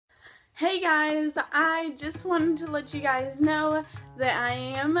Hey guys, I just wanted to let you guys know that I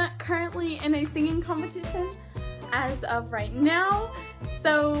am currently in a singing competition as of right now.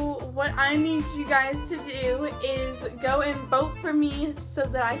 So what I need you guys to do is go and vote for me so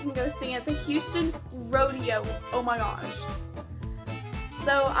that I can go sing at the Houston Rodeo. Oh my gosh.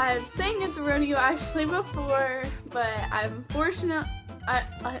 So I've sang at the rodeo actually before, but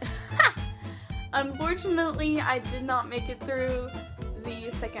unfortunately I did not make it through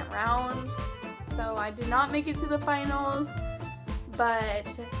the second round, so I did not make it to the finals.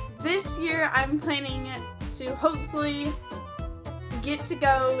 But this year I'm planning to hopefully get to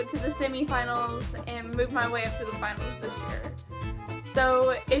go to the semifinals and move my way up to the finals this year.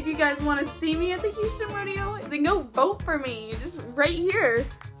 So if you guys want to see me at the Houston Rodeo, then go vote for me, just right here.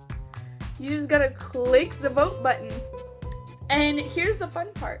 You just gotta click the vote button. And here's the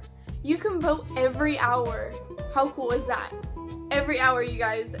fun part. You can vote every hour. How cool is that? Every hour, you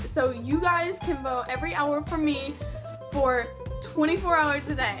guys. So you guys can vote every hour for me for 24 hours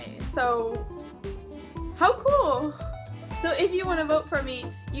a day. So how cool. So if you want to vote for me,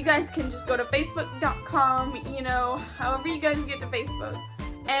 you guys can just go to facebook.com, you know, however you guys get to Facebook.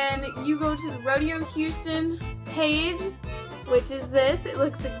 And you go to the Rodeo Houston page, which is this. It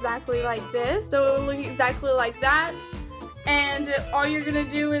looks exactly like this. So it will look exactly like that. And all you're going to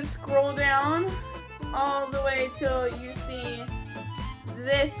do is scroll down all the way till you see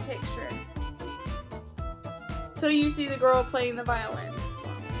this picture. Till you see the girl playing the violin.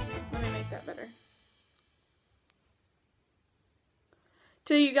 Let me make that better.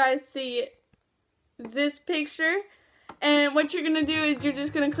 Till you guys see this picture. And what you're going to do is you're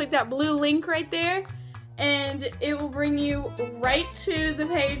just going to click that blue link right there. And it will bring you right to the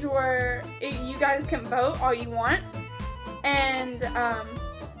page where you guys can vote all you want. And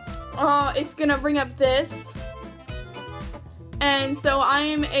it's going to bring up this. And so I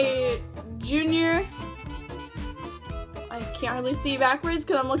am a junior. I can't hardly see backwards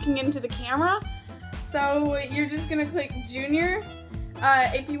because I'm looking into the camera. So you're just going to click junior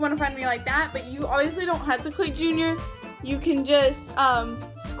if you want to find me like that. But you obviously don't have to click junior. You can just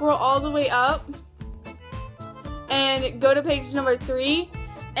scroll all the way up and go to page number 3.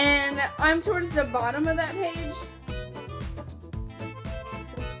 And I'm towards the bottom of that page.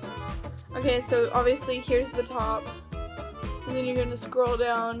 Okay, so obviously here's the top. And then you're going to scroll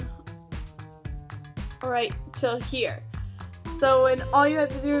down right till here. So and all you have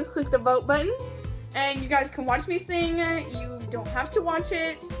to do is click the vote button. And you guys can watch me sing. You don't have to watch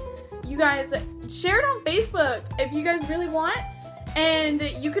it. You guys share it on Facebook if you guys really want. And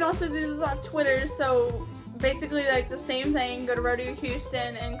you can also do this on Twitter. So basically like the same thing. Go to Rodeo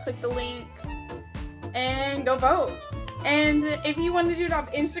Houston and click the link. And go vote. And if you want to do it on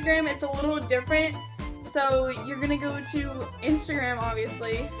Instagram, it's a little different. So you're going to go to Instagram,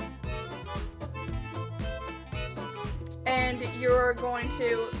 obviously. And you're going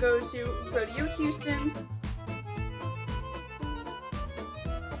to go to Rodeo Houston.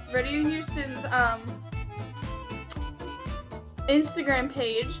 Rodeo Houston's Instagram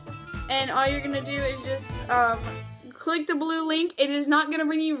page. And all you're going to do is just click the blue link. It is not going to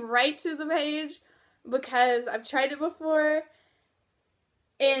bring you right to the page because I've tried it before.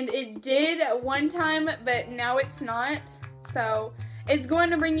 And it did at one time, but now it's not. So it's going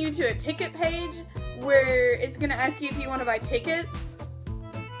to bring you to a ticket page where it's going to ask you if you want to buy tickets,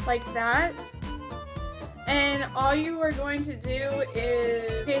 like that. And all you are going to do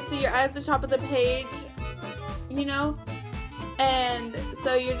is, okay, so you're at the top of the page, you know, and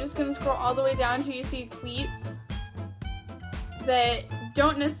so you're just going to scroll all the way down till you see tweets that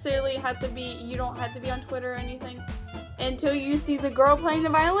don't necessarily have to be, you don't have to be on Twitter or anything. Until you see the girl playing the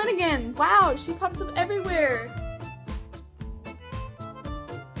violin again. Wow, she pops up everywhere.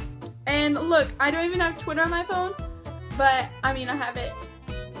 And look, I don't even have Twitter on my phone. But, I mean, I have it.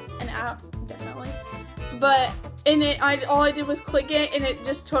 An app, definitely. But, in it, all I did was click it, and it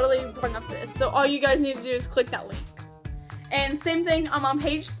just totally brought up this. So, all you guys need to do is click that link. And same thing, I'm on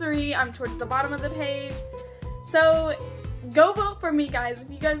page 3. I'm towards the bottom of the page. So, go vote for me, guys. If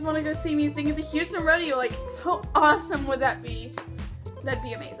you guys want to go see me sing at the Houston Rodeo, like, how awesome would that be? That'd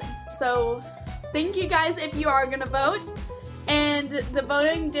be amazing. So, thank you guys if you are going to vote. And the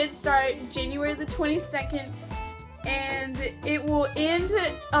voting did start January the 22nd. And it will end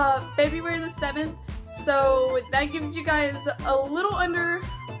February the 7th. So, that gives you guys a little under,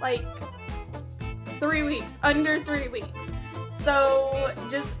 like, 3 weeks. Under 3 weeks. So,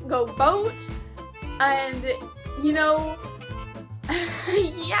 just go vote. And, you know,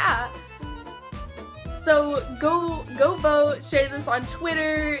 yeah. So go vote, share this on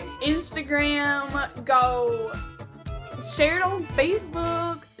Twitter, Instagram, go share it on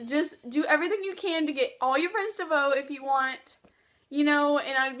Facebook, just do everything you can to get all your friends to vote if you want, you know,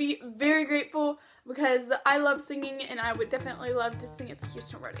 and I'd be very grateful because I love singing and I would definitely love to sing at the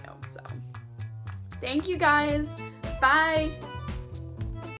Houston Rodeo. So, thank you guys. Bye.